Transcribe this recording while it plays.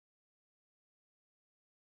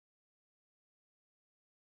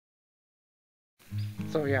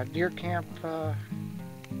So yeah, deer camp. For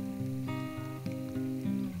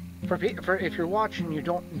if you're watching, you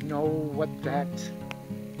don't know what that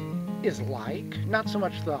is like. Not so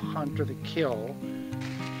much the hunt or the kill.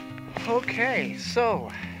 Okay,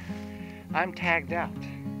 so I'm tagged out.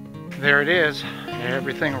 There it is.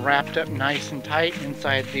 Everything wrapped up nice and tight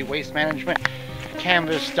inside the waste management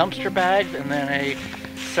canvas dumpster bag, and then a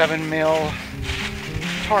 7mm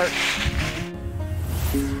tarp.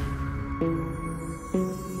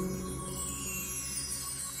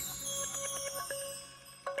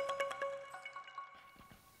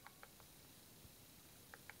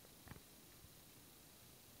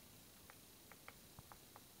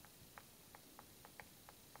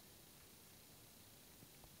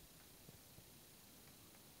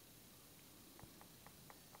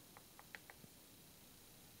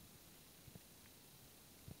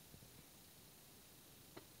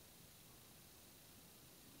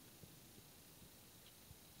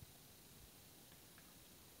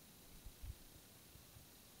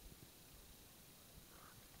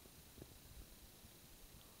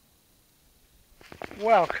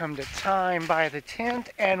 Welcome to Time by the Tent,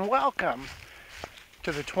 and welcome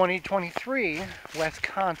to the 2023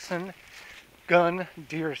 Wisconsin gun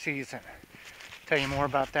deer season. Tell you more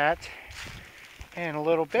about that in a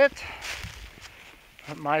little bit.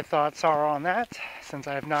 What my thoughts are on that, since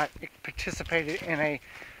I have not participated in a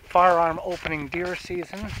firearm opening deer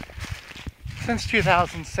season since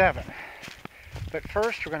 2007. But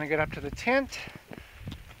first, we're going to get up to the tent,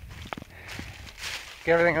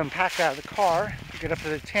 get everything unpacked out of the car, get up to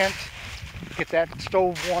the tent, get that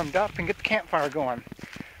stove warmed up, and get the campfire going.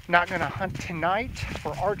 I'm not going to hunt tonight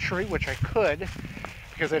for archery, which I could,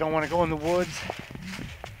 because I don't want to go in the woods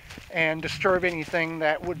and disturb anything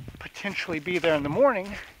that would potentially be there in the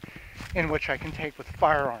morning, in which I can take with a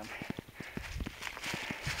firearm.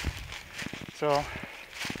 So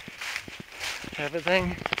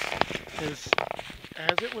everything is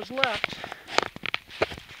as it was left.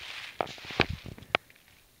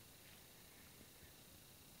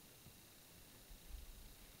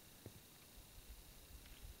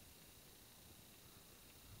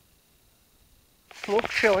 It's a little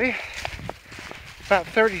chilly, about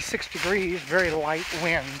 36 degrees, very light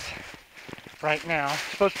winds right now. It's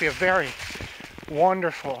supposed to be a very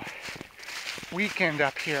wonderful weekend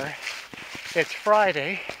up here. It's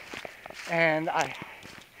Friday, and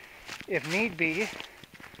if need be,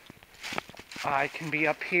 I can be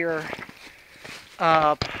up here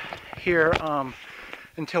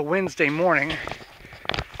until Wednesday morning.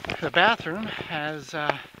 The bathroom has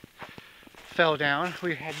fell down.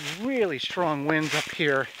 We had really strong winds up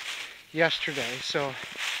here yesterday, so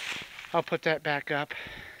I'll put that back up.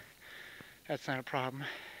 That's not a problem.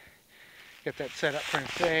 Get that set up for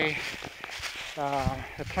today.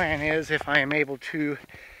 The plan is, if I am able to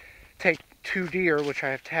take 2 deer, which I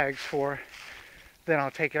have tags for, then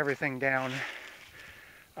I'll take everything down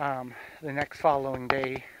the next following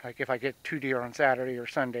day. Like if I get 2 deer on Saturday or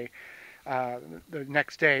Sunday, the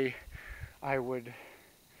next day I would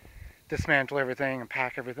dismantle everything and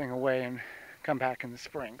pack everything away and come back in the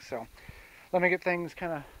spring. So let me get things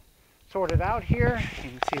kind of sorted out here. You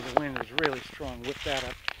can see the wind is really strong. Whip that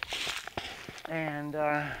up. And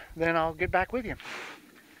then I'll get back with you.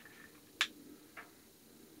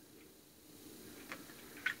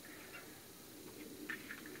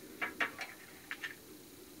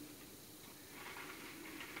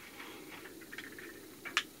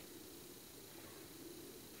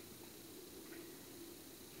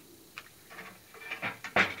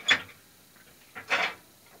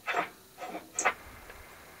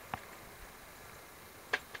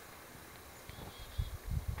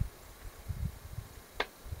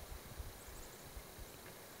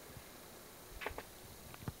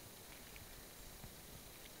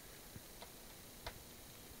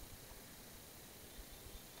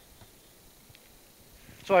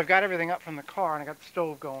 So I've got everything up from the car, and I got the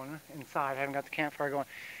stove going inside. I haven't got the campfire going.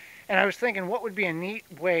 And I was thinking, what would be a neat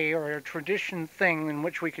way or a tradition thing in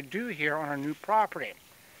which we could do here on our new property?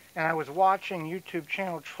 And I was watching YouTube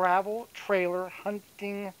channel Travel Trailer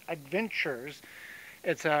Hunting Adventures.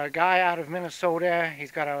 It's a guy out of Minnesota.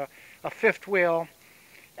 He's got a fifth wheel,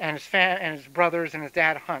 and his brothers and his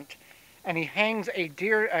dad hunt. And he hangs a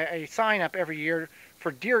sign up every year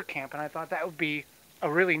for deer camp, and I thought that would be a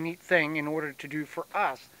really neat thing in order to do for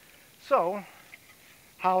us. So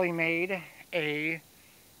Holly made a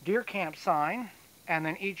deer camp sign, and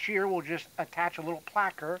then each year we'll just attach a little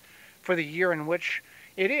placard for the year in which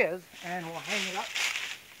it is, and we'll hang it up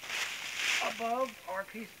above our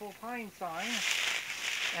Peaceful Pine sign.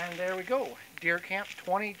 And there we go, Deer Camp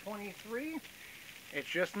 2023. It's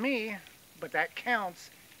just me but that counts,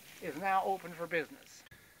 is now open for business.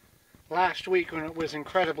 Last week when it was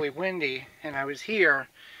incredibly windy and I was here,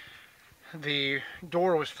 the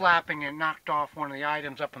door was flapping and knocked off one of the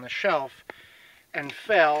items up on the shelf and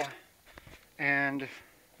fell and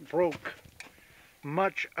broke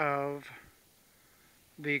much of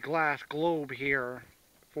the glass globe here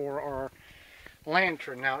for our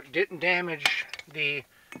lantern. Now, it didn't damage the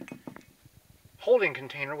holding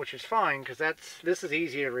container, which is fine because this is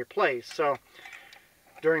easy to replace. So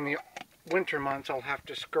during the winter months I'll have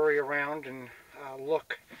to scurry around and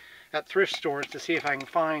look at thrift stores to see if I can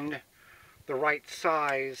find the right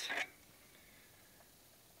size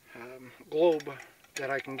globe that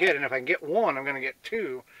I can get. And if I can get one, I'm going to get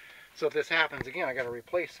two. So if this happens again, I got a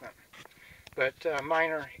replacement. But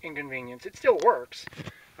minor inconvenience. It still works.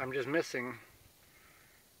 I'm just missing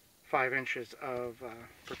 5 inches of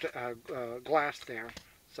glass there.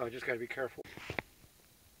 So I just got to be careful.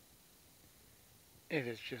 It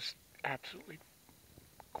is just absolutely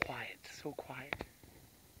quiet. So quiet.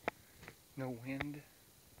 No wind.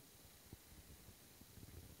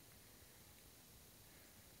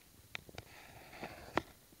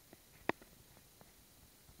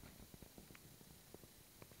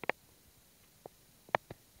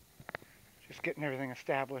 Just getting everything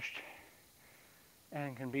established,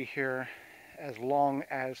 and can be here as long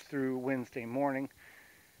as through Wednesday morning.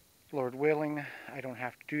 Lord willing, I don't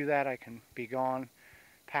have to do that. I can be gone,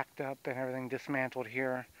 packed up, and everything dismantled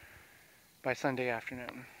here by Sunday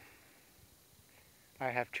afternoon. I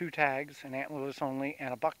have 2 tags, an antlerless only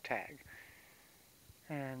and a buck tag,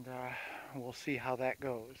 and we'll see how that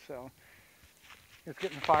goes. So it's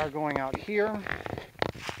getting the fire going out here.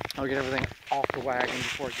 I'll get everything off the wagon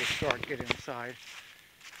before it gets dark, get inside.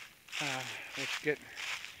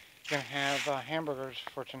 Gonna have hamburgers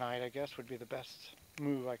for tonight, I guess, would be the best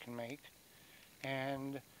move I can make.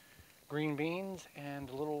 And green beans and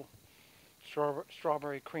a little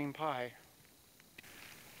strawberry cream pie.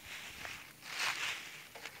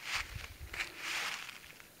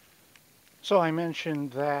 So I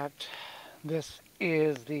mentioned that this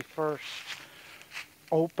is the first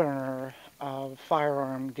opener of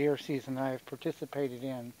firearm deer season I've participated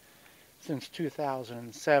in since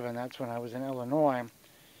 2007. That's when I was in Illinois.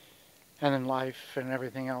 And then life and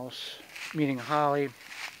everything else, meeting Holly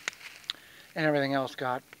and everything else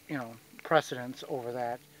got, precedence over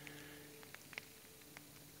that.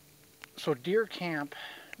 So deer camp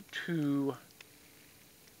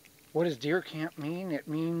what does deer camp mean? It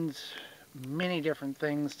means many different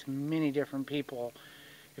things to many different people.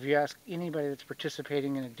 If you ask anybody that's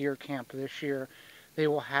participating in a deer camp this year, they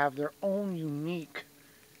will have their own unique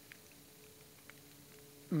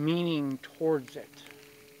meaning towards it.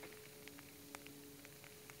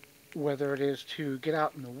 Whether it is to get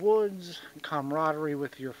out in the woods, camaraderie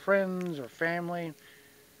with your friends or family,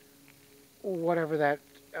 whatever that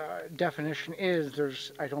definition is,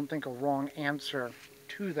 there's, I don't think, a wrong answer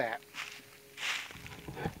to that.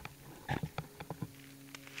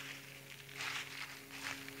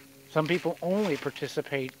 Some people only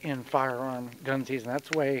participate in firearm gun season. That's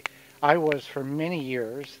the way I was for many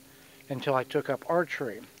years until I took up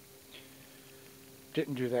archery.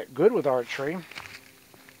 Didn't do that good with archery.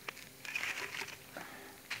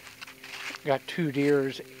 Got two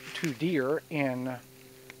deer in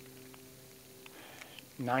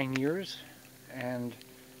 9 years, and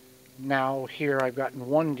now here I've gotten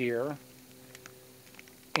 1 deer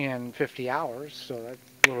in 50 hours, so that's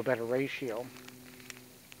a little better ratio.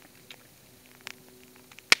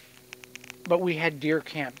 But we had deer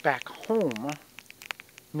camp back home,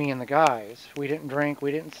 me and the guys. We didn't drink,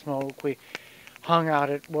 we didn't smoke, we hung out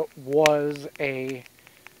at what was a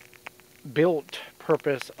built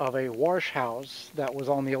purpose of a wash house that was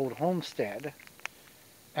on the old homestead,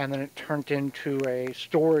 and then it turned into a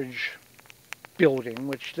storage building,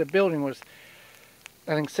 which the building was,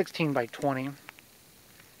 I think, 16 by 20,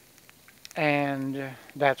 and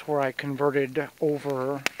that's where I converted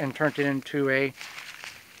over and turned it into a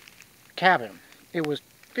cabin. It was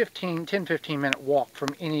 10-15 minute walk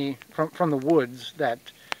from the woods that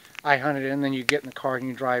I hunted in, and then you get in the car and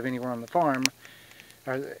you drive anywhere on the farm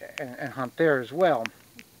and hunt there as well.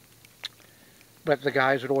 But the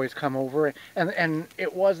guys would always come over, and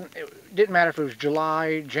it didn't matter if it was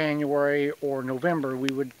July, January, or November.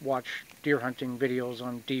 We would watch deer hunting videos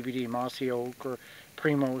on DVD, Mossy Oak or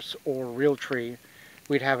Primos or Realtree.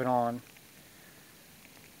 We'd have it on.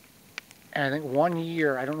 And I think 1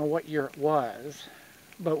 year, I don't know what year it was,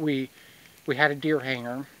 but we had a deer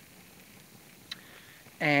hanger,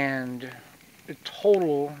 and the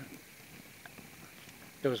total,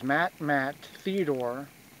 there was Matt, Theodore,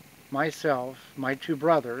 myself, my 2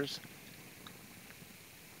 brothers,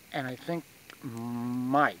 and I think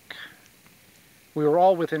Mike. We were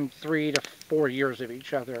all within 3 to 4 years of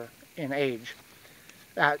each other in age.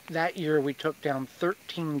 That year we took down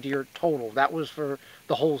 13 deer total. That was for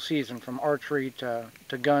the whole season, from archery to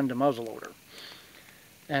gun to muzzleloader.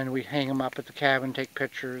 And we hang them up at the cabin, take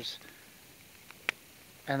pictures,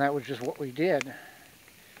 and that was just what we did.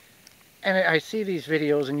 And I see these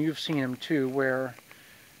videos, and you've seen them too, where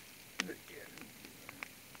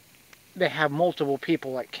they have multiple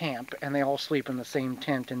people at camp, and they all sleep in the same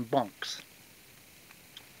tent in bunks.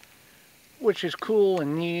 Which is cool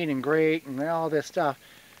and neat and great and all this stuff.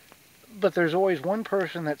 But there's always one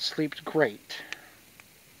person that sleeps great.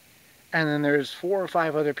 And then there's 4 or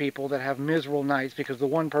 5 other people that have miserable nights because the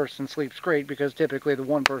one person sleeps great because typically the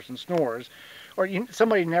one person snores. Or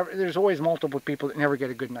there's always multiple people that never get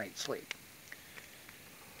a good night's sleep.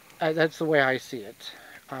 That's the way I see it.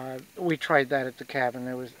 We tried that at the cabin.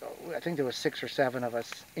 I think there was 6 or 7 of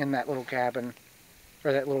us in that little cabin,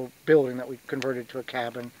 or that little building that we converted to a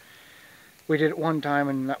cabin. We did it one time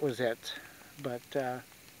and that was it. But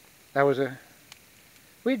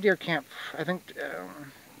we had deer camp, I think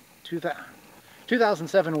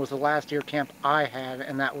 2007 was the last deer camp I had,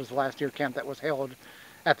 and that was the last deer camp that was held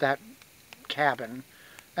at that cabin.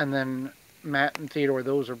 And then Matt and Theodore,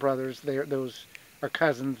 those are brothers, those are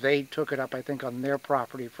cousins. They took it up, I think, on their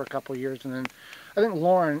property for a couple of years. And then I think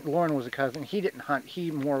Lauren was a cousin. He didn't hunt.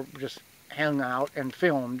 He more just hung out and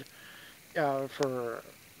filmed for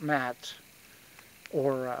Matt,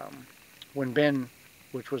 or when Ben,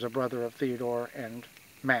 which was a brother of Theodore and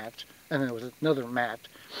Matt, and then there was another Matt,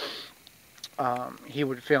 he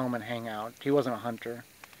would film and hang out. He wasn't a hunter.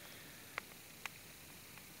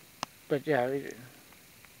 But yeah, I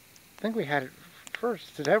think we had it for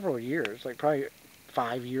several years, like probably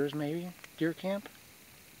 5 years maybe, deer camp.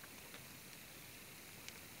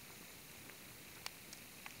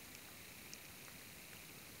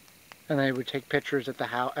 And they would take pictures at the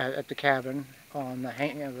house, at the cabin, on the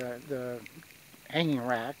hanging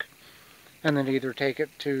rack, and then either take it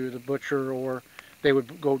to the butcher, or they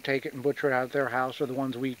would go take it and butcher it out of their house, or the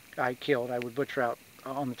ones I killed, I would butcher out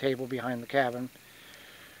on the table behind the cabin.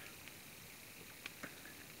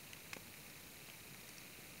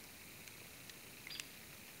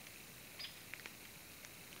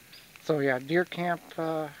 So yeah, deer camp.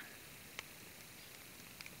 For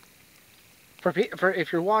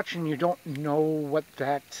if you're watching, you don't know what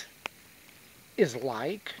that is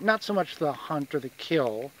like. Not so much the hunt or the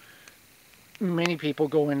kill. Many people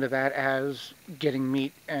go into that as getting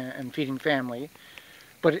meat and feeding family,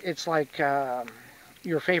 but it's like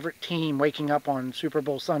your favorite team waking up on Super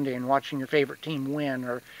Bowl Sunday and watching your favorite team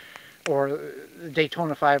win, or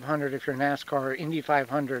Daytona 500 if you're NASCAR, or Indy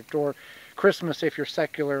 500, or Christmas if you're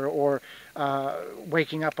secular, or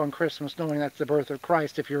waking up on Christmas knowing that's the birth of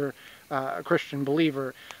Christ if you're a Christian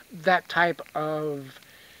believer. That type of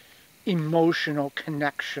emotional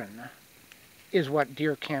connection is what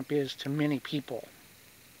deer camp is to many people.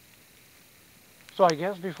 So I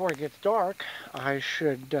guess before it gets dark, I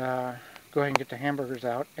should go ahead and get the hamburgers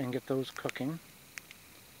out and get those cooking.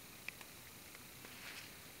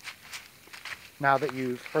 Now that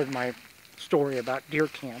you've heard my story about deer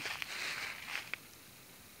camp.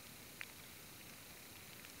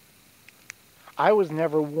 I was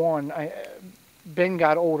never one. Ben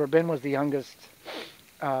got older. Ben was the youngest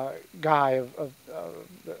guy of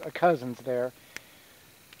cousins there.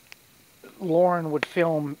 Lauren would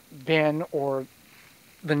film Ben or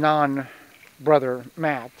the non-brother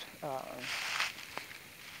Matt.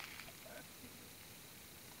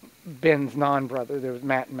 Ben's non-brother. There was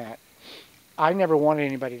Matt and Matt. I never wanted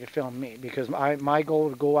anybody to film me because my goal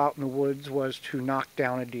to go out in the woods was to knock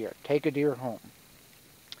down a deer, take a deer home.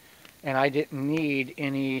 And I didn't need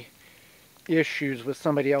any issues with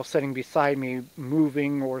somebody else sitting beside me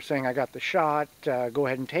moving or saying I got the shot, go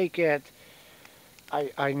ahead and take it.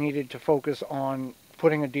 I needed to focus on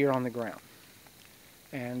putting a deer on the ground.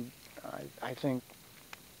 And I think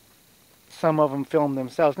some of them filmed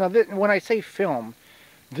themselves. Now, when I say film,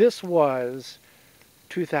 this was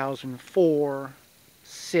 2004,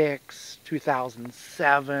 6,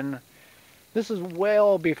 2007. This is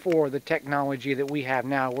well before the technology that we have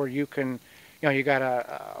now, where you can, you got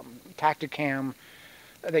a Tacticam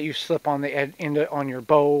that you slip on on your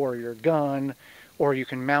bow or your gun, or you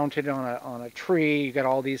can mount it on a tree. You got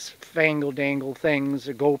all these fangle dangle things,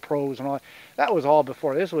 the GoPros and all that. That was all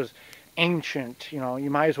before. This was ancient. You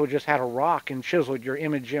might as well just had a rock and chiseled your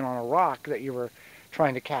image in on a rock that you were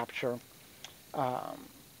trying to capture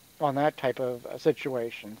on that type of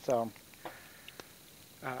situation. So.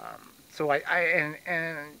 So and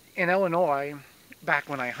in Illinois, back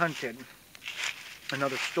when I hunted,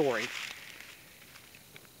 another story.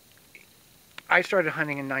 I started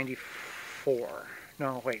hunting in 94.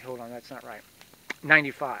 No, wait, hold on, that's not right.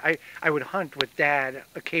 95. I would hunt with Dad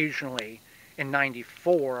occasionally in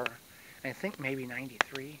 94. I think maybe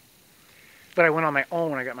 93. But I went on my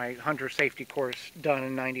own. I got my hunter safety course done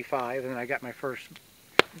in 95, and then I got my first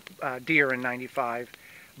deer in 95,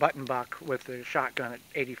 button buck with the shotgun at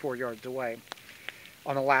 84 yards away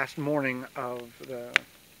on the last morning of the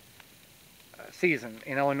season.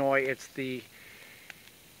 In Illinois,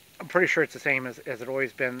 I'm pretty sure it's the same as it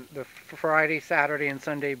always been, the Friday, Saturday, and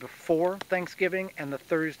Sunday before Thanksgiving, and the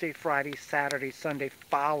Thursday, Friday, Saturday, Sunday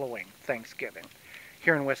following Thanksgiving.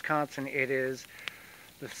 Here in Wisconsin, it is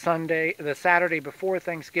the Saturday before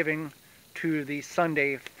Thanksgiving to the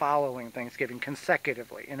Sunday following Thanksgiving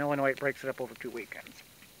consecutively. In Illinois, it breaks it up over 2 weekends.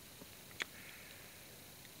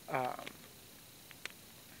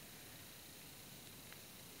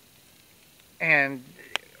 And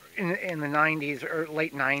in the 90s or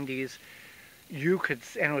late 90s, you could,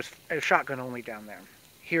 and it was a shotgun only down there.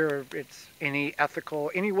 Here, it's any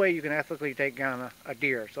way you can ethically take down a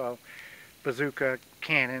deer. So, bazooka,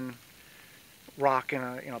 cannon, rock, and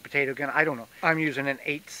a potato gun. I don't know. I'm using an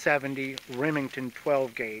 870 Remington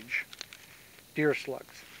 12 gauge deer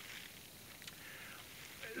slugs.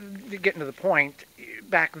 Getting to the point,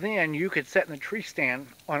 back then you could sit in the tree stand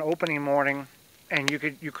on opening morning, and you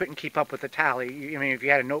couldn't keep up with the tally. I mean, if you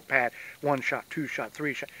had a notepad, 1 shot, 2 shot,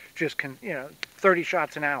 3 shot, 30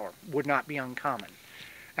 shots an hour would not be uncommon.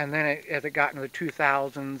 And then as it got into the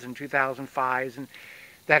 2000s and 2005s, and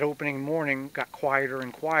that opening morning got quieter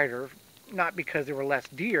and quieter, not because there were less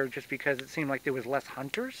deer, just because it seemed like there was less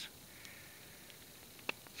hunters.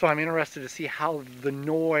 So I'm interested to see how the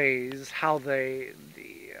noise, how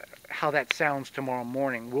that sounds tomorrow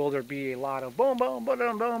morning. Will there be a lot of boom, boom,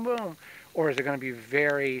 boom, boom, boom? Or is it going to be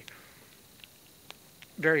very,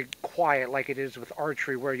 very quiet like it is with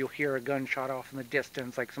archery, where you'll hear a gunshot off in the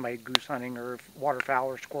distance, like somebody goose hunting or waterfowl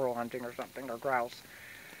or squirrel hunting or something, or grouse?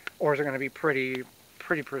 Or is it going to be pretty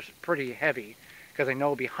heavy? Because I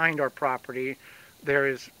know behind our property there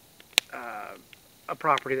is a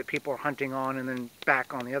property that people are hunting on, and then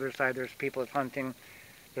back on the other side there's people that's hunting.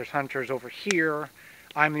 There's hunters over here.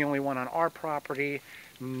 I'm the only one on our property.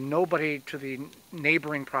 Nobody to the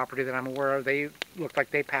neighboring property that I'm aware of. They looked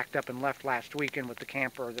like they packed up and left last weekend with the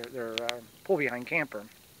camper, their pull-behind camper.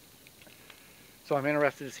 So I'm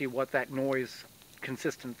interested to see what that noise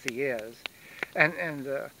consistency is. And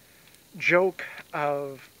the joke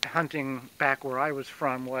of hunting back where I was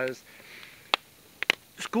from was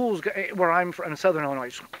schools, where I'm from, in southern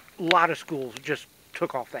Illinois, a lot of schools just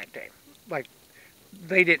took off that day. Like,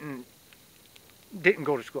 they didn't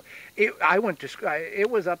go to school. I went to school. It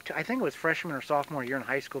was up to, I think it was freshman or sophomore year in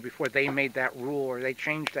high school before they made that rule, or they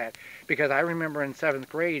changed that. Because I remember in 7th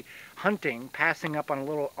grade hunting, passing up on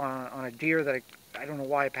a deer that I don't know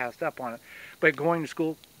why I passed up on it, but going to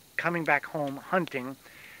school, coming back home hunting,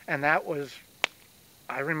 and that was,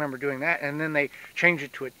 I remember doing that. And then they changed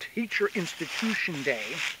it to a teacher institution day,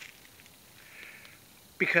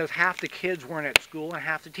 because half the kids weren't at school and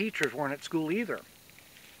half the teachers weren't at school either.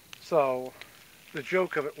 So the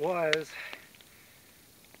joke of it was,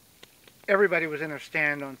 everybody was in their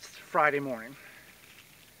stand on Friday morning.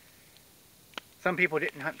 Some people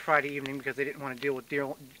didn't hunt Friday evening because they didn't want to deal with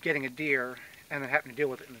getting a deer and then having to deal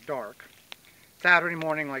with it in the dark. Saturday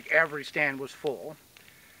morning, like, every stand was full.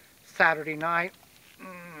 Saturday night,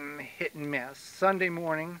 hit and miss. Sunday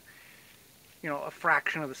morning, a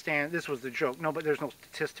fraction of the stand. This was the joke. No, but there's no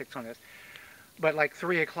statistics on this. But like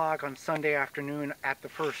 3 o'clock on Sunday afternoon at the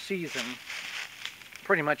first season,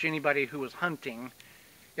 pretty much anybody who was hunting,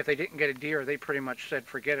 if they didn't get a deer, they pretty much said,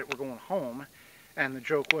 forget it, we're going home. And the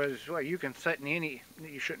joke was, well, you can sit in you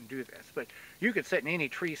shouldn't do this, but you could sit in any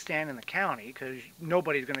tree stand in the county, because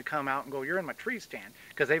nobody's going to come out and go, you're in my tree stand,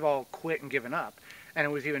 because they've all quit and given up. And it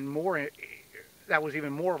was even more, that was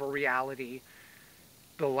even more of a reality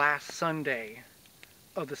the last Sunday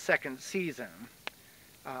of the second season,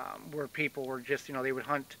 where people were just, they would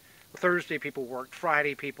hunt. Thursday people worked,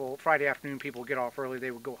 Friday afternoon people would get off early,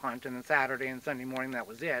 they would go hunt, and then Saturday and Sunday morning that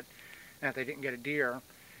was it. And if they didn't get a deer,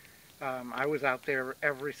 I was out there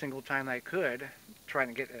every single time I could, trying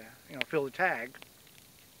to get fill the tag.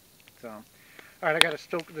 So, all right, I got to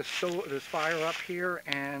stoke this fire up here,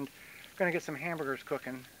 and I'm gonna get some hamburgers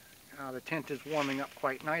cooking. The tent is warming up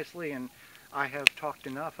quite nicely, and I have talked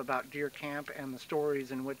enough about deer camp and the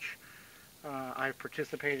stories in which I've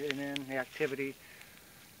participated in the activity.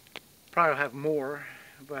 Probably have more,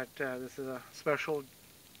 but this is a special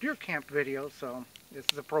deer camp video, so this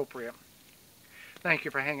is appropriate. Thank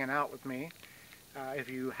you for hanging out with me, If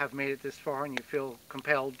you have made it this far and you feel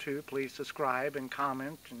compelled to, please subscribe and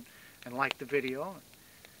comment and like the video,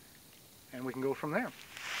 and we can go from there.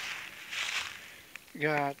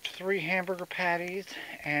 Got 3 hamburger patties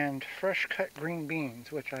and fresh cut green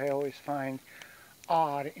beans, which I always find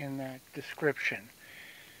odd in that description.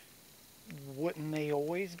 Wouldn't they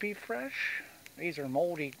always be fresh? These are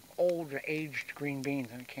moldy, old, aged green beans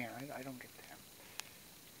in a can. I don't get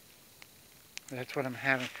that. That's what I'm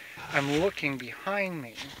having. I'm looking behind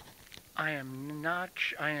me. I am not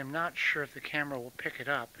sure if the camera will pick it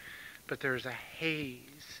up, but there's a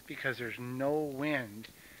haze because there's no wind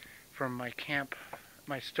from my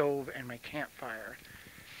stove and my campfire.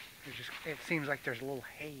 It seems like there's a little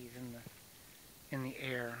haze in the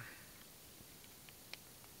air.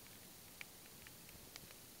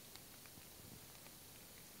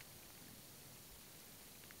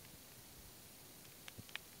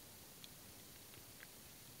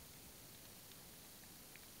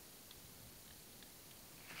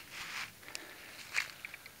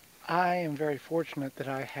 I am very fortunate that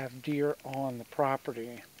I have deer on the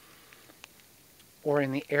property or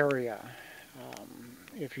in the area.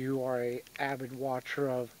 If you are an avid watcher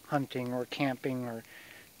of hunting or camping or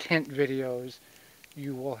tent videos,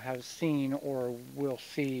 you will have seen or will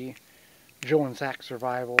see Joe and Zach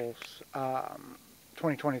Survival's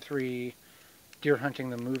 2023 Deer Hunting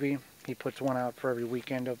the Movie. He puts one out for every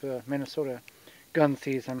weekend of the Minnesota gun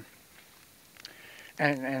season.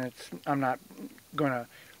 And I'm not going to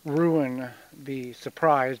ruin the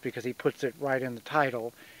surprise because he puts it right in the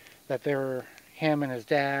title that him and his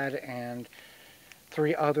dad and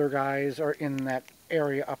 3 other guys are in that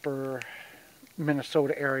area, upper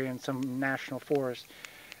Minnesota area in some national forest,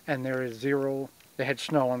 and there is they had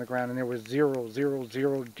snow on the ground and there was 0, 0,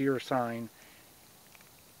 0 deer sign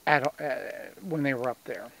when they were up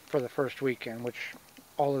there for the first weekend, which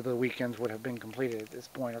all of the weekends would have been completed at this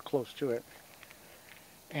point or close to it.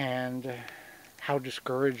 And how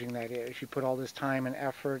discouraging that is. You put all this time and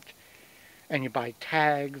effort and you buy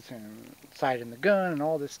tags and sight in the gun and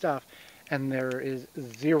all this stuff, and there is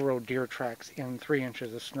 0 deer tracks in 3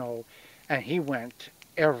 inches of snow. And he went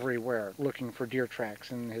everywhere looking for deer tracks,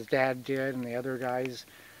 and his dad did, and the other guys.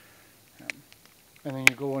 And then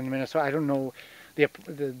you go in Minnesota. I don't know the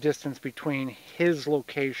distance between his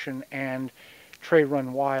location and Trey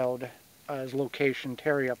Run Wild's location,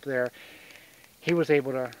 Terry up there. He was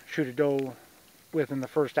able to shoot a doe within the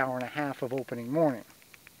first hour and a half of opening morning.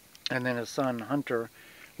 And then his son, Hunter,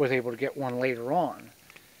 was able to get one later on.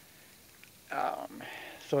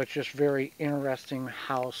 So it's just very interesting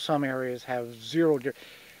how some areas have 0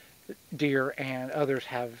 deer and others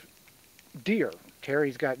have deer.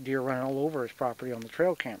 Terry's got deer running all over his property on the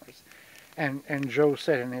trail cameras. And Joe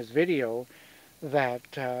said in his video that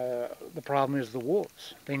the problem is the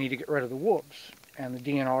wolves. They need to get rid of the wolves. And the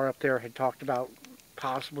DNR up there had talked about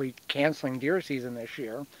possibly canceling deer season this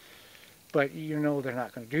year. But you know they're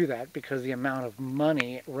not going to do that because the amount of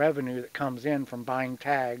money, revenue that comes in from buying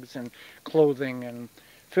tags and clothing and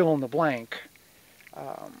fill in the blank,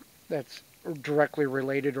 that's directly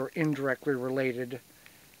related or indirectly related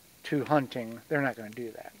to hunting, they're not going to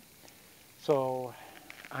do that. So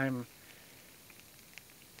I'm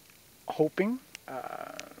hoping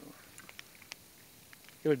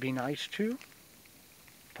it would be nice to,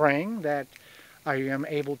 praying that I am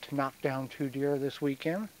able to knock down 2 deer this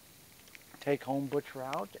weekend, take home, butcher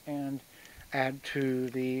out, and add to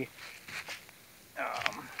the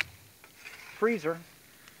freezer.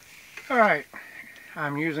 Alright,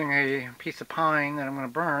 I'm using a piece of pine that I'm going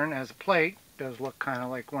to burn as a plate. It does look kind of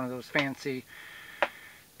like one of those fancy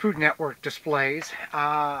Food Network displays.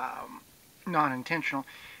 Non-intentional.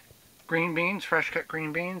 Green beans, fresh cut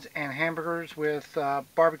green beans, and hamburgers with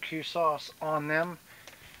barbecue sauce on them.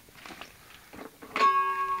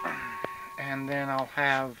 And then I'll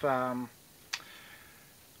have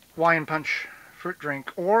wine punch fruit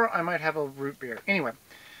drink, or I might have a root beer. Anyway,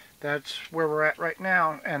 that's where we're at right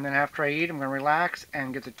now. And then after I eat, I'm going to relax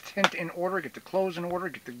and get the tent in order, get the clothes in order,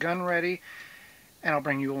 get the gun ready, and I'll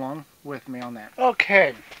bring you along with me on that.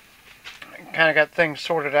 Okay, kind of got things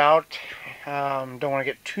sorted out. Don't want to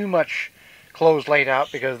get too much clothes laid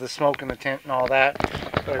out because of the smoke in the tent and all that.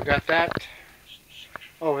 But I've got that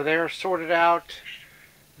over there sorted out.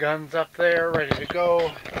 Guns up there, ready to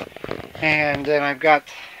go. And then I've got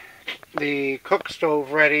the cook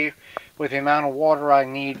stove ready with the amount of water I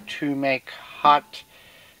need to make hot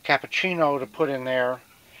cappuccino to put in there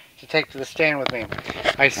to take to the stand with me.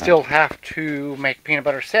 I still have to make peanut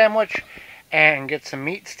butter sandwich and get some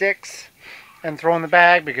meat sticks and throw in the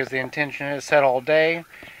bag because the intention is set all day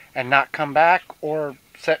and not come back, or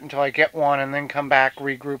set until I get one and then come back,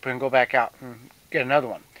 regroup, and go back out and get another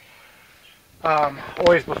one.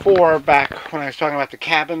 Always before, back when I was talking about the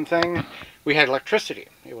cabin thing, we had electricity.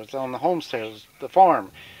 It was on the homestead, it was the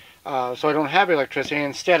farm. So I don't have electricity.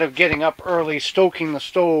 Instead of getting up early, stoking the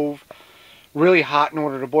stove really hot in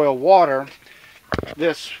order to boil water,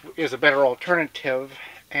 this is a better alternative,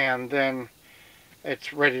 and then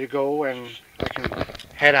it's ready to go and I can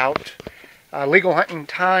head out. Legal hunting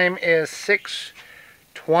time is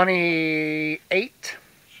 6:28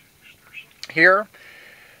 here.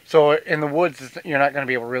 So in the woods, you're not going to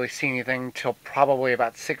be able to really see anything until probably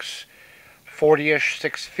about 6:40ish,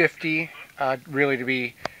 6:50. Really to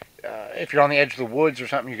be, if you're on the edge of the woods or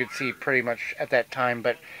something, you could see pretty much at that time,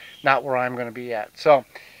 but not where I'm going to be at. So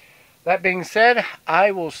that being said,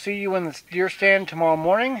 I will see you in the deer stand tomorrow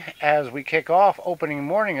morning as we kick off opening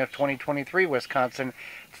morning of 2023 Wisconsin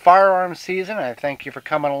firearms season. I thank you for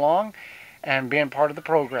coming along and being part of the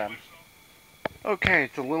program. Okay,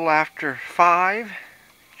 it's a little after 5.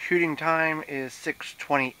 Shooting time is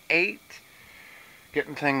 6:28.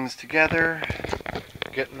 Getting things together,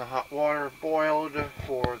 getting the hot water boiled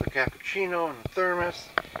for the cappuccino and the thermos.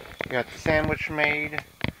 Got the sandwich made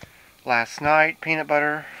last night, peanut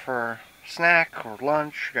butter for snack or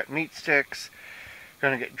lunch. Got meat sticks.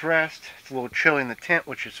 Gonna get dressed. It's a little chilly in the tent,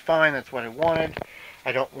 which is fine. That's what I wanted.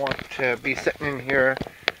 I don't want to be sitting in here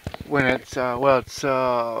when it's it's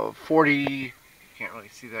 40. You can't really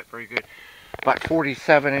see that very good. About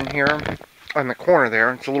 47 in here on the corner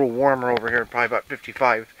there. It's a little warmer over here, probably about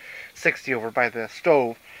 55, 60 over by the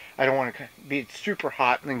stove. I don't want to be super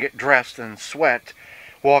hot and then get dressed and sweat.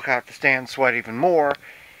 Walk out the stand, sweat even more.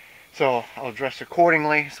 So I'll dress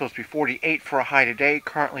accordingly. It's supposed to be 48 for a high today.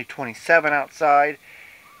 Currently 27 outside.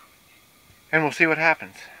 And we'll see what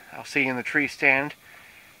happens. I'll see you in the tree stand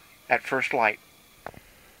at first light.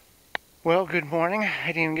 Well, good morning. I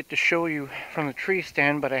didn't even get to show you from the tree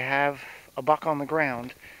stand, but I have a buck on the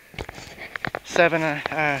ground.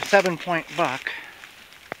 7-point buck.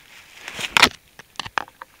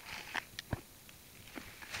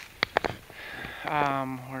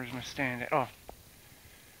 Where's my stand at? Oh,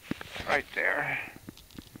 right there.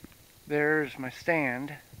 There's my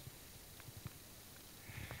stand.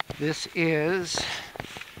 This is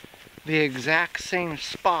the exact same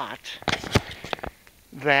spot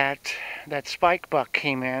that spike buck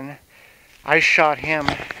came in. I shot him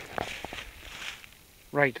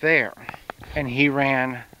right there, and he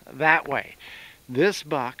ran that way. This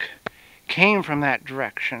buck came from that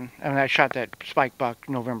direction, and I shot that spike buck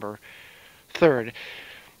November 3rd.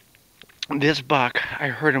 This buck, I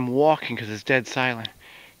heard him walking because it's dead silent.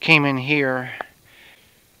 Came in here.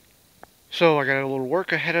 So I got a little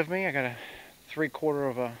work ahead of me. I got a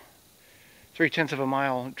 3/10 of a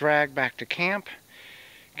mile drag back to camp.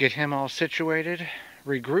 Get him all situated,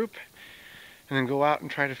 regroup, and then go out and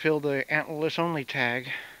try to fill the antlerless only tag.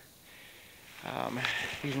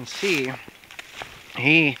 You can see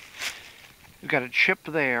he's got a chip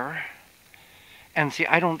there. And see,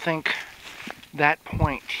 I don't think that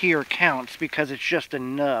point here counts because it's just a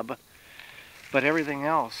nub. But everything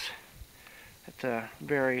else, that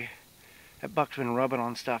buck's been rubbing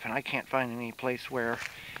on stuff, and I can't find any place where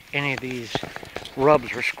any of these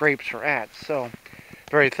rubs or scrapes are at. So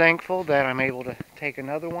very thankful that I'm able to take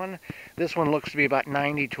another one. This one looks to be about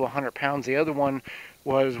 90 to 100 pounds. The other one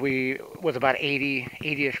was about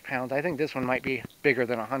 80-ish pounds. I think this one might be bigger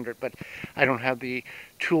than 100, but I don't have the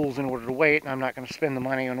tools in order to weigh it, and I'm not going to spend the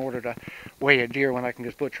money in order to weigh a deer when I can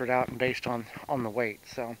just butcher it out and based on the weight.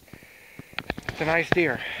 So it's a nice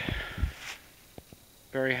deer.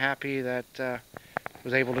 Very happy that I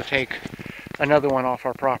was able to take another one off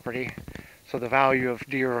our property. So the value of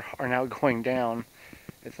deer are now going down.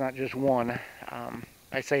 It's not just one.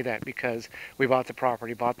 I say that because we bought the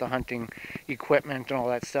property, bought the hunting equipment and all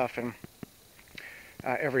that stuff, and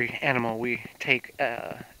every animal we take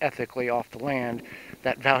ethically off the land,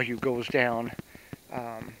 that value goes down,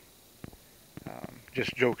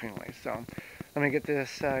 just jokingly. So let me get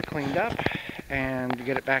this cleaned up and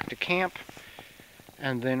get it back to camp,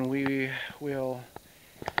 and then we will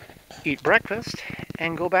eat breakfast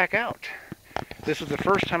and go back out. This was the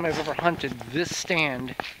first time I've ever hunted this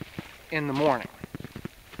stand in the morning.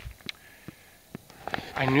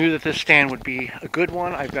 I knew that this stand would be a good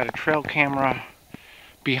one. I've got a trail camera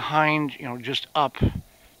behind, just up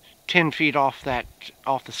 10 feet off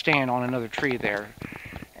the stand on another tree there.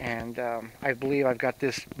 And I believe I've got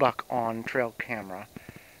this buck on trail camera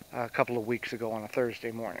a couple of weeks ago on a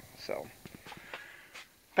Thursday morning. So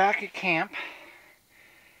back at camp,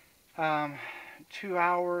 2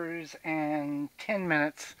 hours and 10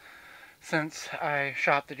 minutes since I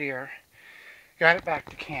shot the deer. Got it back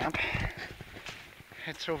to camp.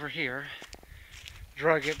 It's over here.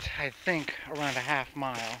 drug it, I think, around a half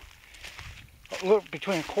mile. A little,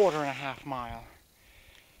 between a quarter and a half mile.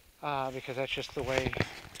 Because that's just the way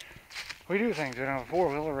we do things. We don't have a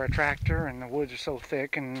four-wheeler or a tractor, and the woods are so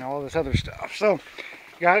thick and all this other stuff. So,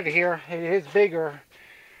 got it here. It is bigger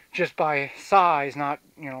just by size, not,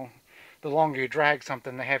 you know, the longer you drag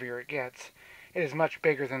something, the heavier it gets. It is much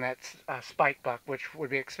bigger than that spike buck, which would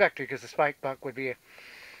be expected because the spike buck would be a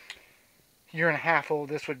year and a half old.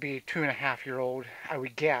 This would be 2.5-year-old, I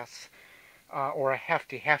would guess, or a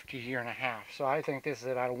hefty year and a half. So I think this is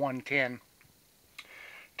about a 110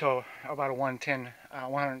 to about a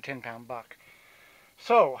 110 pound buck.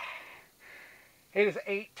 So it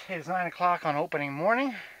is 9 o'clock on opening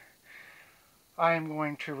morning. I am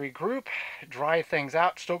going to regroup, dry things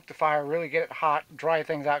out, stoke the fire, really get it hot, dry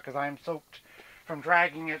things out because I am soaked from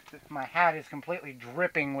dragging it. My hat is completely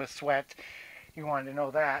dripping with sweat. You wanted to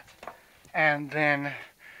know that. And then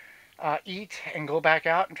eat and go back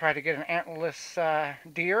out and try to get an antlerless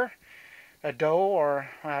deer, a doe, or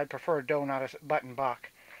I prefer a doe, not a button buck.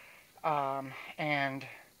 And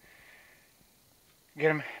get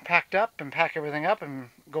them packed up and pack everything up and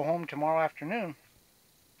go home tomorrow afternoon.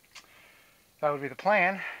 That would be the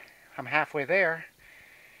plan. I'm halfway there.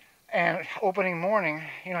 And opening morning,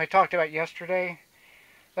 you know, I talked about yesterday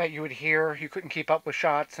that you would hear you couldn't keep up with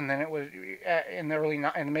shots, and then it was in the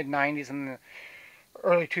mid 90s and the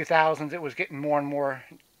early 2000s it was getting more and more,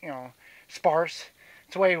 you know, sparse.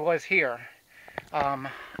 It's the way it was here.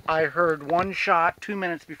 I heard one shot 2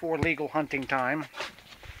 minutes before legal hunting time,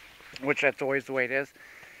 which that's always the way it is.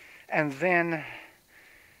 And then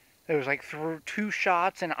there was like two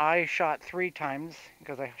shots, and I shot 3 times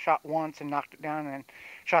because I shot once and knocked it down, and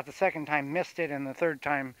shot the second time, missed it, and the third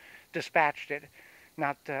time dispatched it.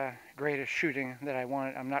 Not the greatest shooting that I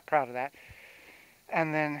wanted. I'm not proud of that.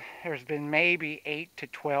 And then there's been maybe 8 to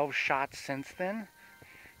 12 shots since then.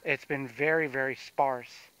 It's been very, very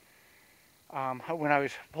sparse. When I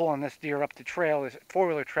was pulling this deer up the trail, this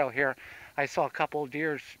four-wheeler trail here, I saw a couple of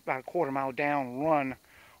deer about a quarter mile down run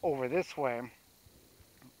over this way.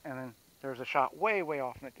 And then there's a shot way, way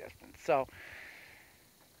off in the distance. So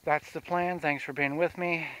that's the plan. Thanks for being with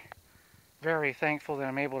me. Very thankful that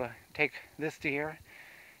I'm able to take this deer,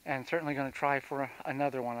 and certainly going to try for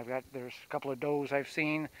another one. There's a couple of does I've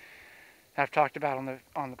seen, I've talked about on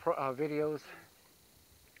the videos.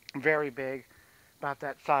 Very big, about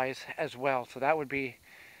that size as well. So that would be,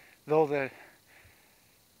 though the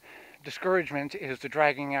discouragement is the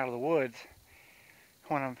dragging out of the woods,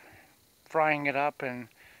 when I'm frying it up and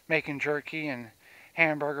making jerky and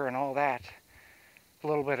hamburger and all that, a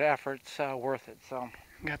little bit of effort's worth it. So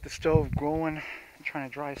got the stove going, trying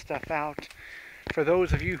to dry stuff out. For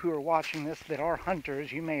those of you who are watching this that are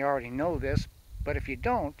hunters, you may already know this, but if you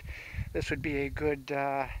don't, this would be a good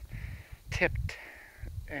tip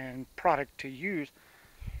and product to use.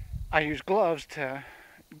 I use gloves to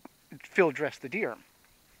field dress the deer,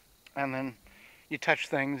 and then you touch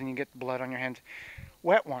things and you get blood on your hands.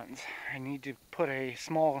 Wet ones, I need to put a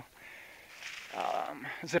small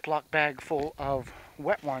Ziploc bag full of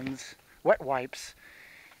wet wipes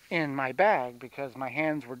in my bag, because my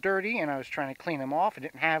hands were dirty and I was trying to clean them off. I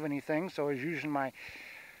didn't have anything, so I was using my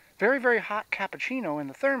very, very hot cappuccino in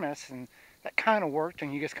the thermos, and that kind of worked,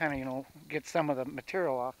 and you just kind of, you know, get some of the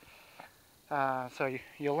material off. So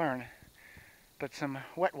you learn. But some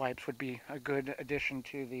wet wipes would be a good addition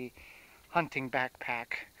to the hunting backpack.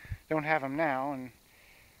 Don't have them now, and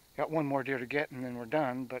got one more deer to get, and then we're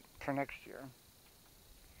done, but for next year.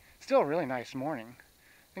 Still a really nice morning.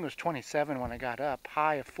 I think it was 27 when I got up.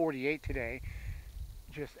 High of 48 today.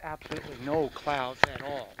 Just absolutely no clouds at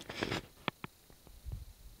all.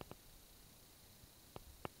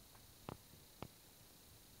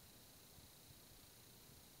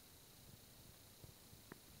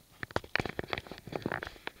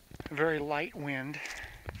 Very light wind.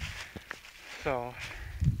 So,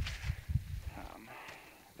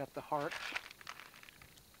 got the heart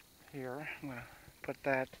here. I'm going to put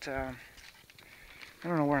that, I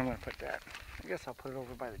don't know where I'm going to put that. I guess I'll put it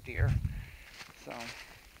over by the deer. So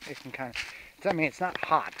it can kind of, I mean, it's not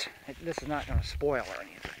hot. This is not going to spoil or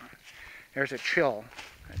anything. There's a chill.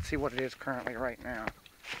 Let's see what it is currently right now.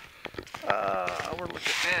 We're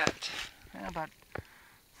looking at about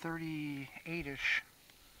 38-ish,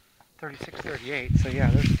 36, 38. So yeah,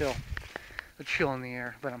 there's still a chill in the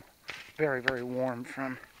air, but I'm very, very warm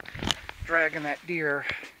from dragging that deer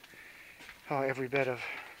every bit of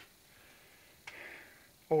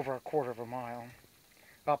over a quarter of a mile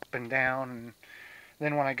up and down. And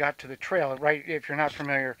then when I got to the trail, right, if you're not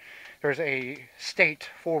familiar, there's a state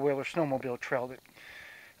four-wheeler snowmobile trail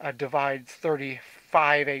divides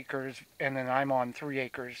 35 acres, and then I'm on 3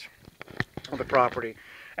 acres of the property.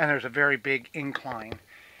 And there's a very big incline.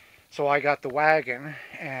 So I got the wagon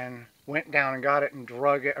and went down and got it and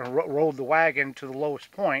drug it, and rolled the wagon to the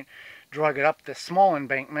lowest point, drug it up this small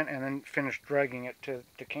embankment, and then finished dragging it to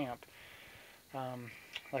camp.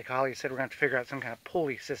 Like Holly said, we're going to have to figure out some kind of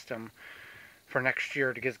pulley system for next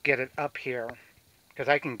year to just get it up here. Because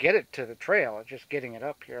I can get it to the trail, it's just getting it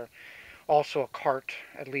up here. Also a cart,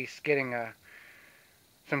 at least getting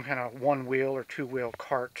some kind of 1-wheel or 2-wheel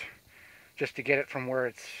cart, just to get it from where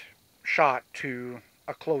it's shot to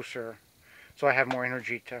a closer, so I have more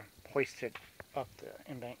energy to hoist it up the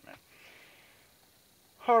embankment.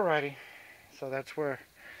 Alrighty, so that's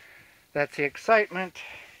the excitement.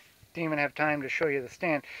 Didn't even have time to show you the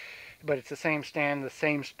stand, but it's the same stand, the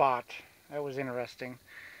same spot. That was interesting.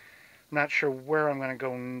 I'm not sure where I'm going to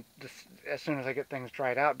go as soon as I get things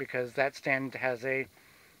dried out, because that stand has a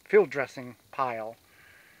field dressing pile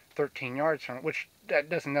 13 yards from it, which that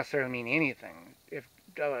doesn't necessarily mean anything. If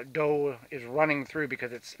doe is running through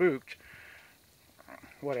because it's spooked,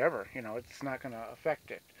 whatever, it's not going to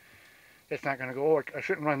affect it. It's not going to go, oh, I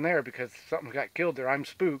shouldn't run there because something got killed there. I'm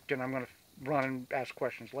spooked, and I'm going to run and ask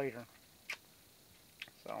questions later.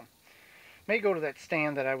 So, may go to that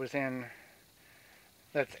stand that I was in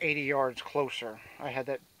that's 80 yards closer. I had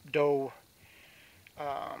that doe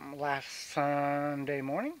last Sunday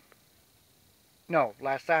morning? No,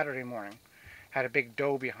 last Saturday morning. Had a big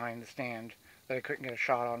doe behind the stand that I couldn't get a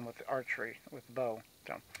shot on with the archery, with the bow.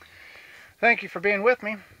 So, thank you for being with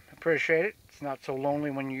me. Appreciate it. It's not so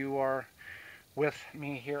lonely when you are with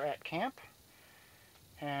me here at camp.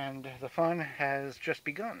 And the fun has just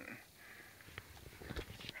begun.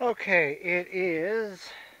 Okay, it is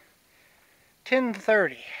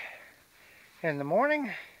 10:30 in the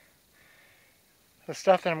morning. The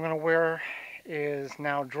stuff that I'm going to wear is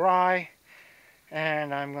now dry,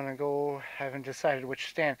 and I'm going to go, I haven't decided which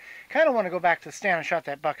stand. Kind of want to go back to the stand I shot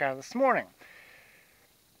that buck out of this morning.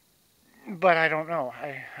 But I don't know.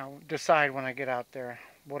 I'll decide when I get out there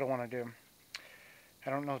what I want to do.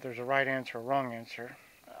 I don't know if there's a right answer or wrong answer.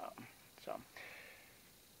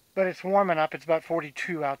 But it's warming up. It's about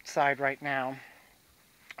 42 outside right now.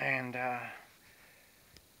 And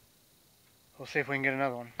we'll see if we can get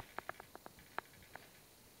another one.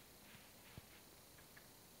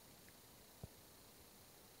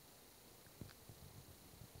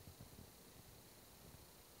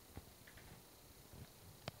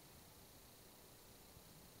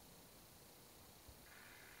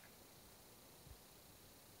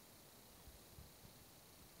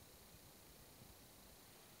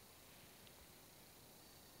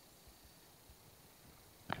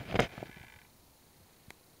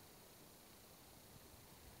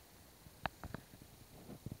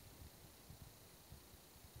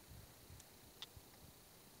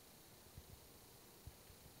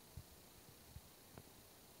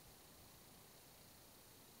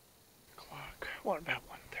 What about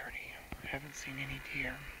 1:30? I haven't seen any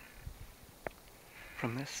deer.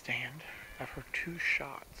 From this stand, I've heard 2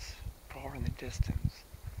 shots far in the distance.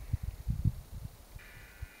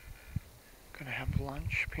 Gonna have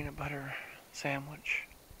lunch, peanut butter sandwich.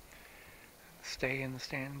 Stay in the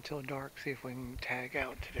stand until dark, see if we can tag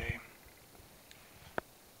out today.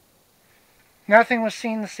 Nothing was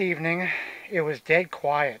seen this evening. It was dead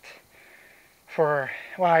quiet. You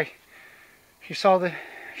shot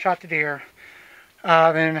the deer,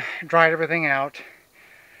 then dried everything out,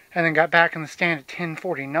 and then got back in the stand at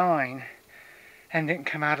 10:49, and didn't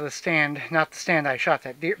come out of the stand. Not the stand I shot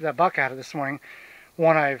that buck out of this morning.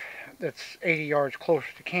 One that's 80 yards closer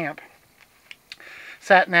to camp.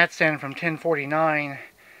 Sat in that stand from 10:49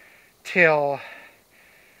 till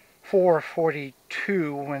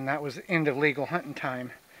 4:42, when that was the end of legal hunting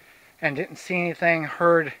time, and didn't see anything.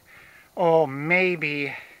 Heard,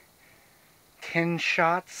 maybe 10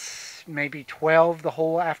 shots, maybe 12 the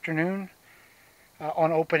whole afternoon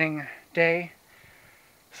on opening day.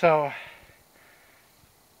 So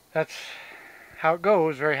that's how it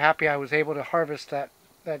goes. Very happy I was able to harvest that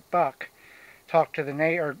buck. Talked to the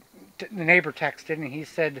neighbor. The neighbor texted, and he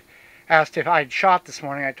asked if I'd shot this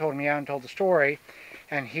morning. I told him yeah, and told the story,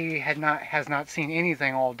 and he has not seen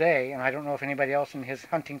anything all day, and I don't know if anybody else in his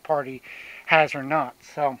hunting party has or not.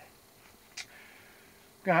 So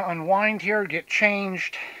gonna unwind here, get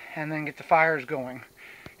changed, and then get the fires going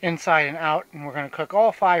inside and out, and we're gonna cook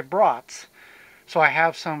all 5 brats. So I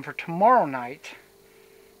have some for tomorrow night,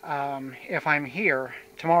 if I'm here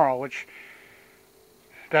tomorrow, which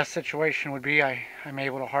best situation would be I'm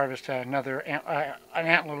able to harvest another an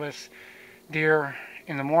antlerless deer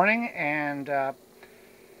in the morning, and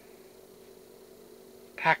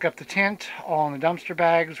pack up the tent all in the dumpster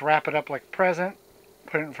bags, wrap it up like a present,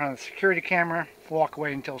 put it in front of the security camera, walk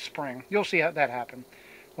away until spring. You'll see how that happens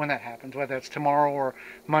when that happens, whether it's tomorrow or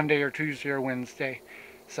Monday or Tuesday or Wednesday.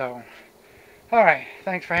 So, alright,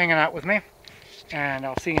 thanks for hanging out with me, and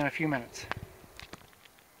I'll see you in a few minutes.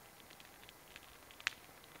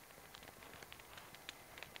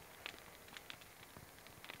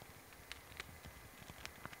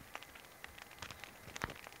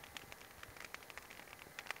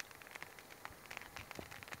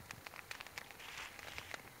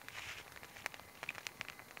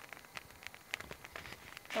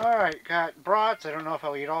 Alright, got brats. I don't know if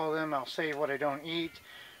I'll eat all of them. I'll save what I don't eat.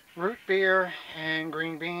 Root beer and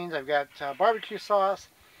green beans. I've got barbecue sauce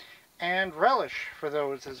and relish for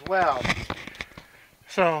those as well.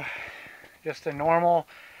 So, just a normal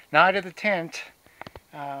night at the tent.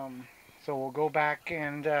 So we'll go back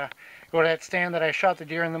and go to that stand that I shot the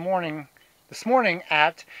deer in the morning, this morning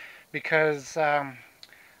at, because I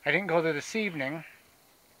didn't go there this evening.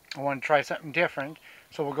 I want to try something different.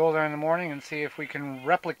 So we'll go there in the morning and see if we can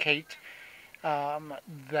replicate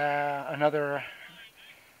another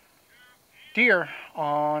deer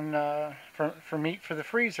on for meat for the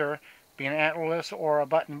freezer, be an antlerless or a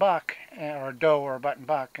button buck, or a doe or a button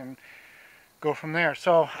buck, and go from there.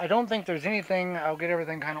 So I don't think there's anything. I'll get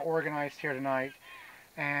everything kind of organized here tonight,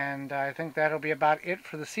 and I think that'll be about it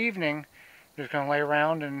for this evening. Just going to lay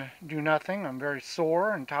around and do nothing. I'm very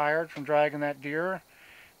sore and tired from dragging that deer,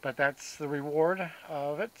 but that's the reward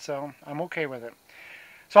of it, so I'm okay with it.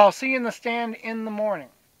 So I'll see you in the stand in the morning.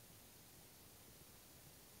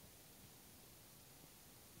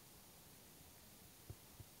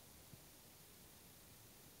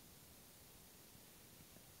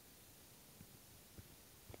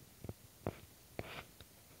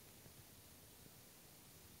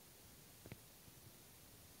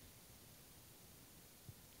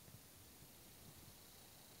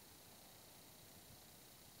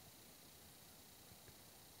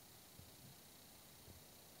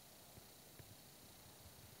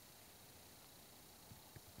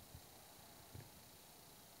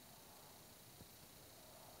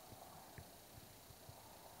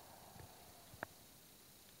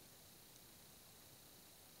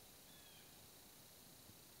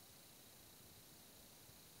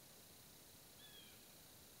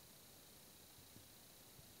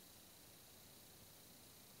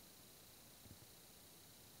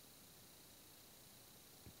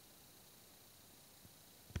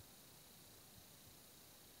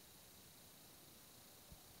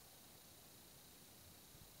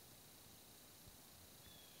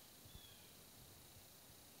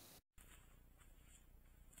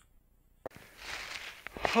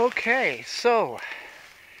 Okay, so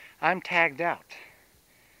I'm tagged out.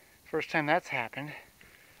 First time that's happened.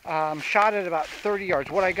 Shot at about 30 yards.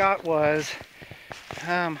 What I got was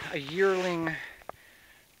a yearling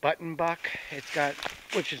button buck. It's got,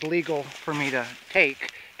 which is legal for me to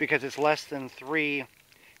take because it's less than 3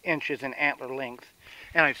 inches in antler length.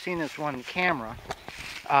 And I've seen this one camera,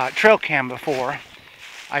 trail cam before.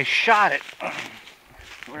 I shot it.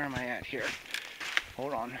 Where am I at here?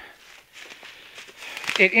 Hold on.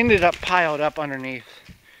 It ended up piled up underneath.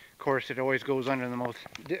 Of course, it always goes under the most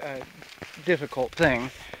difficult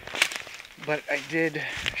thing. But I did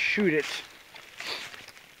shoot it.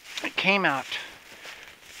 It came out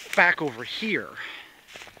back over here.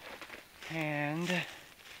 And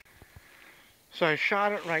so I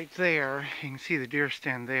shot it right there. You can see the deer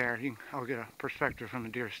stand there. I'll get a perspective from the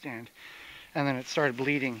deer stand. And then it started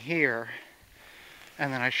bleeding here.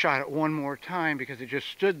 And then I shot it one more time because it just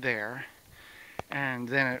stood there. And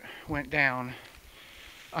then it went down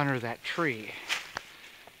under that tree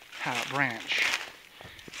branch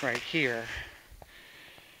right here,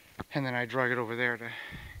 and then I drug it over there to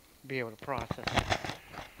be able to process it.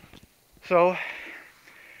 So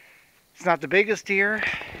it's not the biggest deer.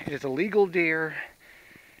 It is a legal deer.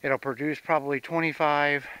 It'll produce probably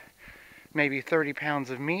 25, maybe 30 pounds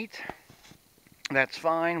of meat. That's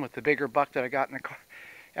fine with the bigger buck that I got in the car,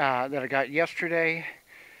 that I got yesterday.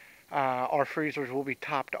 Our freezers will be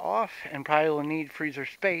topped off and probably will need freezer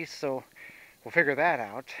space, so we'll figure that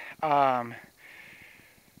out.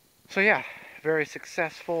 So yeah, very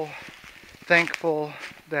successful. Thankful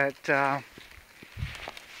that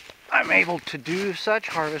I'm able to do such,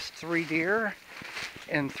 harvest 3 deer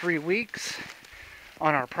in 3 weeks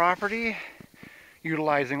on our property,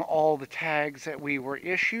 utilizing all the tags that we were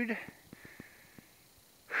issued.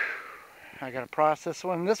 I got to process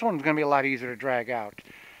one. This one's going to be a lot easier to drag out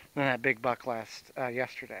than that big buck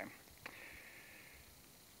yesterday.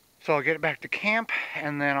 So I'll get it back to camp,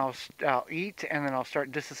 and then I'll eat, and then I'll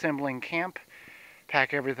start disassembling camp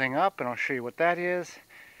pack everything up, and I'll show you what that is,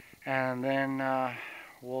 and then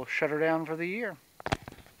we'll shut her down for the year.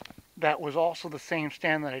 That was also the same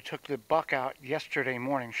stand that I took the buck out yesterday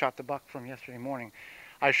morning, shot the buck from yesterday morning.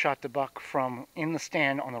 I shot the buck from in the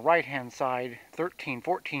stand on the right hand side,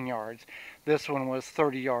 14 yards. This one was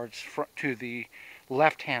 30 yards to the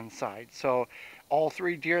left hand side. So all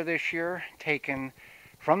 3 deer this year taken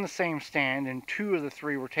from the same stand, and 2 of the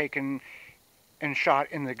 3 were taken and shot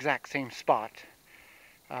in the exact same spot.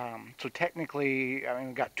 So technically, I mean,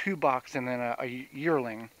 we got 2 bucks and then a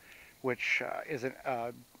yearling, which is an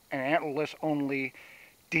antlerless only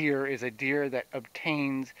deer, is a deer that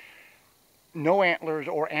obtains no antlers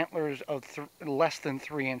or antlers of less than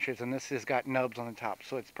 3 inches, and this has got nubs on the top,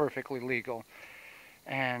 so it's perfectly legal.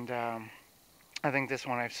 And I think this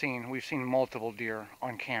one we've seen multiple deer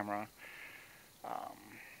on camera.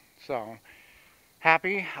 So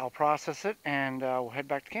happy, I'll process it, and we'll head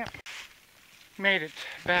back to camp. Made it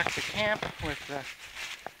back to camp with the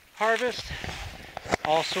harvest.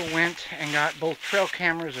 Also went and got both trail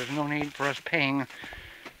cameras. There's no need for us paying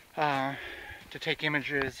to take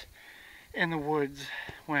images in the woods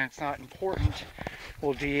when it's not important.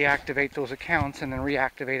 We'll deactivate those accounts and then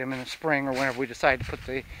reactivate them in the spring or whenever we decide to put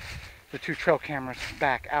the 2 trail cameras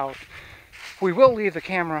back out. We will leave the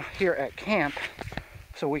camera here at camp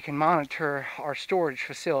so we can monitor our storage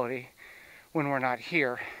facility when we're not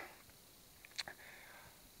here.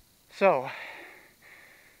 So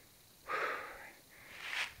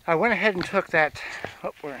I went ahead and took that.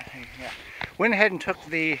 Went ahead and took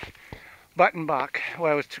the button buck.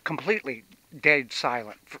 Well, it was completely dead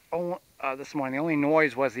silent this morning. The only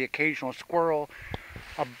noise was the occasional squirrel,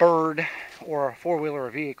 a bird, or a 4-wheeler or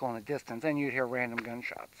vehicle in the distance. Then you'd hear random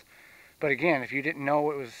gunshots. But again, if you didn't know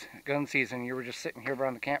it was gun season, you were just sitting here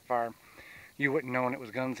around the campfire, you wouldn't know when it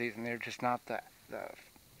was gun season. They're just not the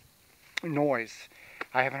noise.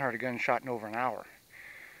 I haven't heard a gunshot in over an hour.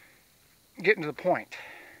 Getting to the point.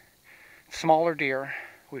 Smaller deer.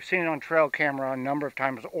 We've seen it on trail camera a number of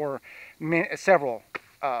times, or several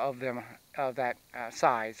of them of that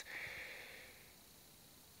size.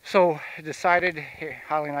 So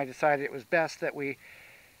Holly and I decided it was best that we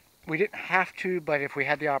didn't have to, but if we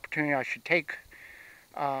had the opportunity, I should take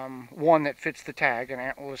one that fits the tag, an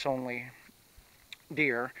antlerless only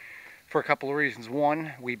deer, for a couple of reasons.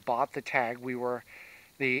 One, we bought the tag. We were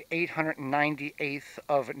the 898th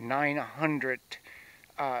of 900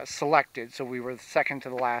 selected, so we were the second to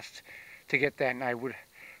the last to get that, and I would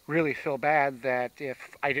really feel bad that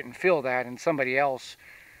if I didn't fill that and somebody else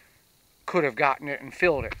could have gotten it and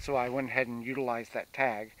filled it, so I went ahead and utilized that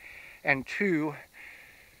tag. And 2,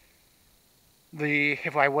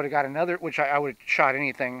 if I would have got another, which I would have shot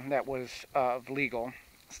anything that was legal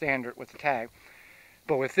standard with the tag,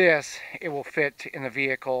 but with this it will fit in the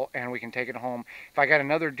vehicle and we can take it home. If I got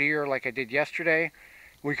another deer like I did yesterday,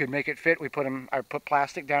 we could make it fit. I put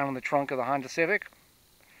plastic down on the trunk of the Honda Civic.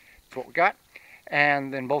 That's what we got.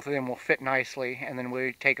 And then both of them will fit nicely, and then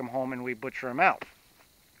we take them home and we butcher them out.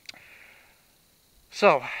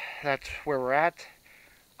 So that's where we're at.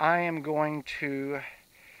 I am going to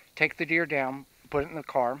take the deer down, put it in the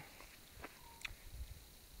car,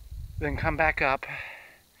 then come back up,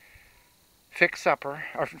 fix supper,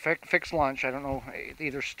 or fix lunch. I don't know,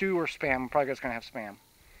 either stew or spam. I'm probably just going to have spam.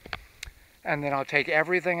 And then I'll take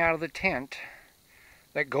everything out of the tent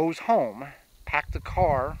that goes home, pack the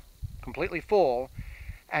car completely full,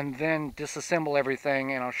 and then disassemble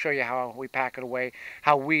everything, and I'll show you how we pack it away,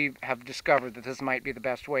 how we have discovered that this might be the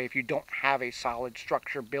best way if you don't have a solid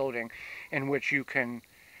structure building in which you can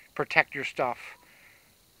protect your stuff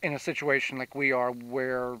in a situation like we are,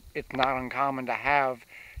 where it's not uncommon to have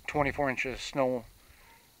 24 inches of snow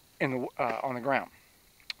on the ground.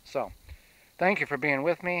 So, thank you for being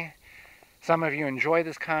with me. Some of you enjoy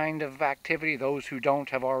this kind of activity. Those who don't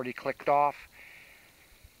have already clicked off.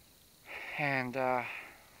 And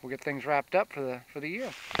we'll get things wrapped up for the year.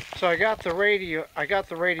 So I got the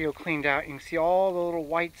radio cleaned out. You can see all the little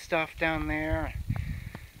white stuff down there.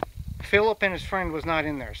 Philip and his friend was not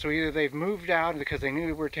in there, so either they've moved out because they knew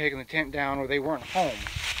we were taking the tent down, or they weren't home.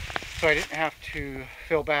 So I didn't have to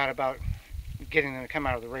feel bad about getting them to come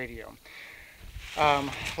out of the radio.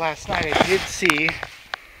 Last night I did see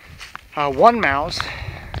one mouse.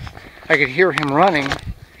 I could hear him running,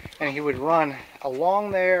 and he would run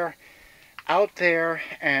along there, out there,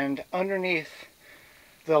 and underneath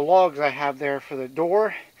the logs I have there for the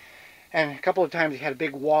door. And a couple of times he had a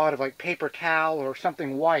big wad of like paper towel or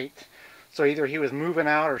something white, so either he was moving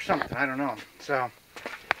out or something, I don't know. So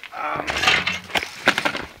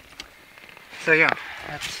yeah,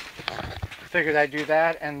 I figured I'd do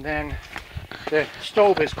that. And then The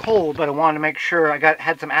stove is cold, but I wanted to make sure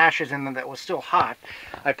had some ashes in them that was still hot.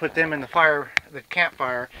 I put them in the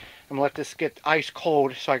campfire, and let this get ice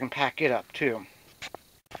cold so I can pack it up too.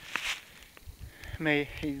 May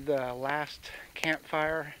the last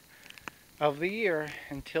campfire of the year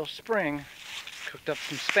until spring. Cooked up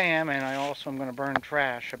some Spam, and I also am going to burn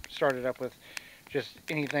trash. I started up with just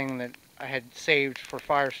anything that I had saved for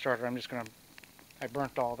fire starter. I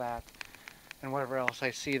burnt all that. And whatever else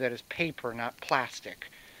I see that is paper, not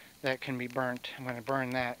plastic, that can be burnt. I'm going to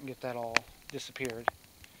burn that and get that all disappeared.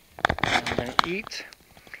 And I'm going to eat,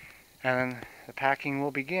 and then the packing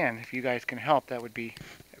will begin. If you guys can help, that would be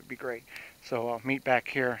great. So I'll meet back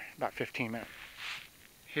here in about 15 minutes.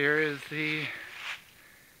 Here is the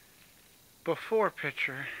before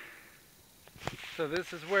picture. So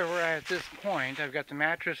this is where we're at this point. I've got the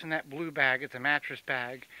mattress in that blue bag. It's a mattress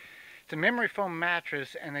bag. It's a memory foam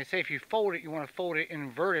mattress, and they say if you fold it, you want to fold it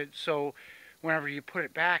inverted, so whenever you put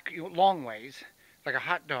it back long ways, like a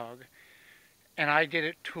hot dog. And I did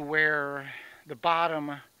it to where the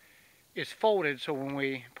bottom is folded, so when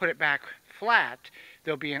we put it back flat,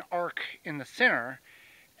 there'll be an arc in the center,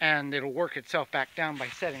 and it'll work itself back down by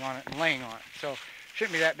setting on it and laying on it. So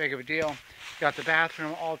shouldn't be that big of a deal. Got the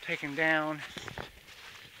bathroom all taken down.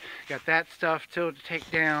 Got that stuff still to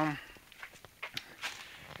take down.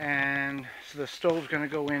 And so the stove's going to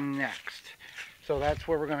go in next. So that's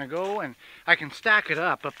where we're going to go, and I can stack it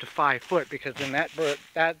up to 5 foot, because then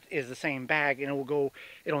that is the same bag, and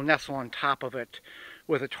it'll nestle on top of it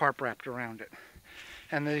with a tarp wrapped around it.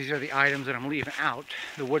 And these are the items that I'm leaving out: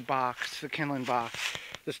 the wood box, the kindling box,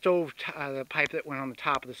 the stove, the pipe that went on the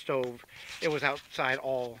top of the stove. It was outside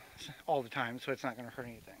all the time, so it's not going to hurt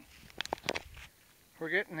anything. We're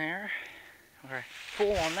getting there. We're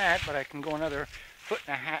full on that, but I can go another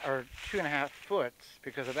 1.5 or 2.5 foot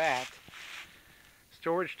because of that.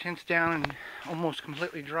 Storage tent's down and almost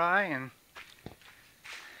completely dry, and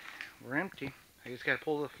we're empty. I just got to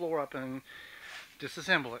pull the floor up and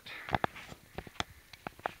disassemble it.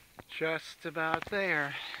 Just about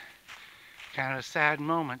there. Kind of a sad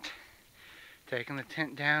moment. Taking the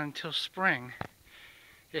tent down until spring.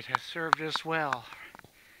 It has served us well.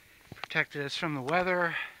 Protected us from the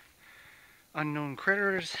weather, unknown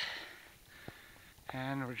critters,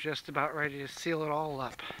 and we're just about ready to seal it all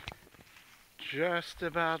up. Just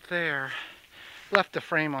about there. Left the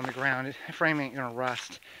frame on the ground. The frame ain't gonna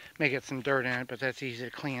rust. May get some dirt in it, but that's easy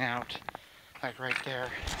to clean out. Like right there.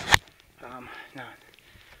 Now,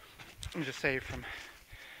 I'm just saved from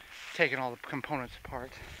taking all the components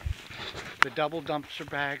apart. The double dumpster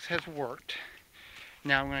bags has worked.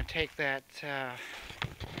 Now I'm going to take that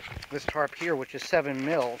this tarp here, which is 7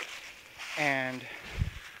 mil, and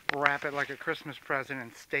wrap it like a Christmas present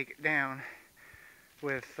and stake it down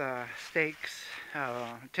with stakes,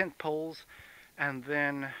 tent poles, and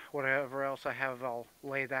then whatever else I have, I'll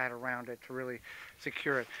lay that around it to really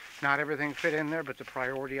secure it. Not everything fit in there, but the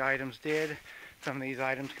priority items did. Some of these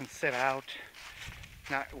items can sit out.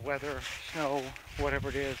 Not weather, snow, whatever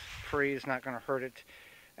it is, freeze, not going to hurt it,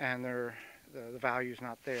 and the value's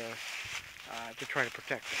not there to try to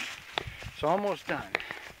protect them. So almost done.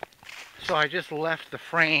 So I just left the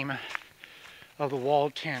frame of the wall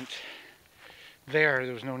tent there.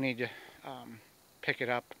 There was no need to pick it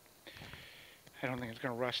up. I don't think it's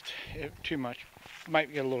going to rust too much.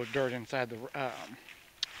 Might get a little dirt inside the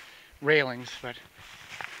railings, but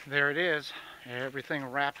there it is. Everything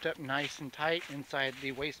wrapped up nice and tight inside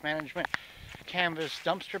the waste management canvas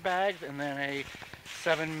dumpster bags, and then a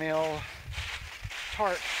 7 mil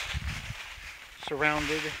tarp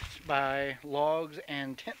surrounded by logs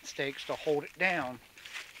and tent stakes to hold it down.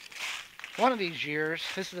 One of these years,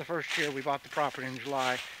 this is the first year we bought the property in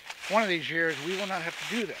July, one of these years we will not have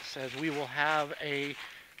to do this, as we will have a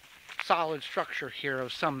solid structure here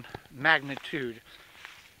of some magnitude.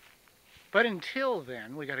 But until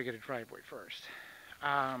then, we got to get a driveway first.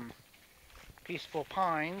 Peaceful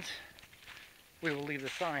Pines, we will leave the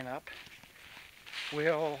sign up.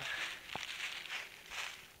 We'll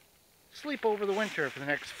sleep over the winter for the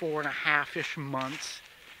next 4.5-ish months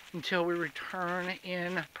until we return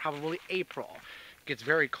in probably April. It gets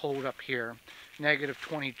very cold up here. Negative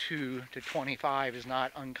 22 to 25 is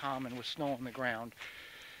not uncommon with snow on the ground.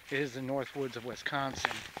 It is the northwoods of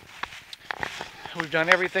Wisconsin. We've done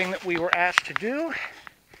everything that we were asked to do.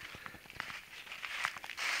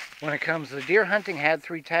 When it comes to the deer hunting, had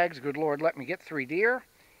 3 tags. Good Lord, let me get 3 deer.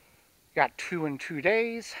 Got 2 in 2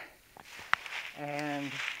 days.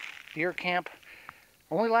 And deer camp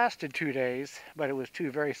only lasted 2 days, but it was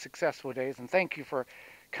 2 very successful days. And thank you for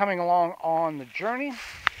coming along on the journey.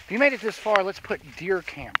 If you made it this far, let's put deer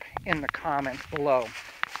camp in the comments below.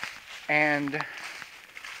 and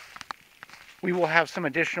we will have some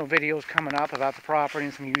additional videos coming up about the property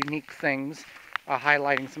and some unique things,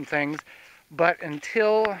 highlighting some things. But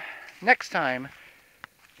until next time,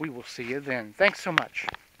 we will see you then. Thanks so much.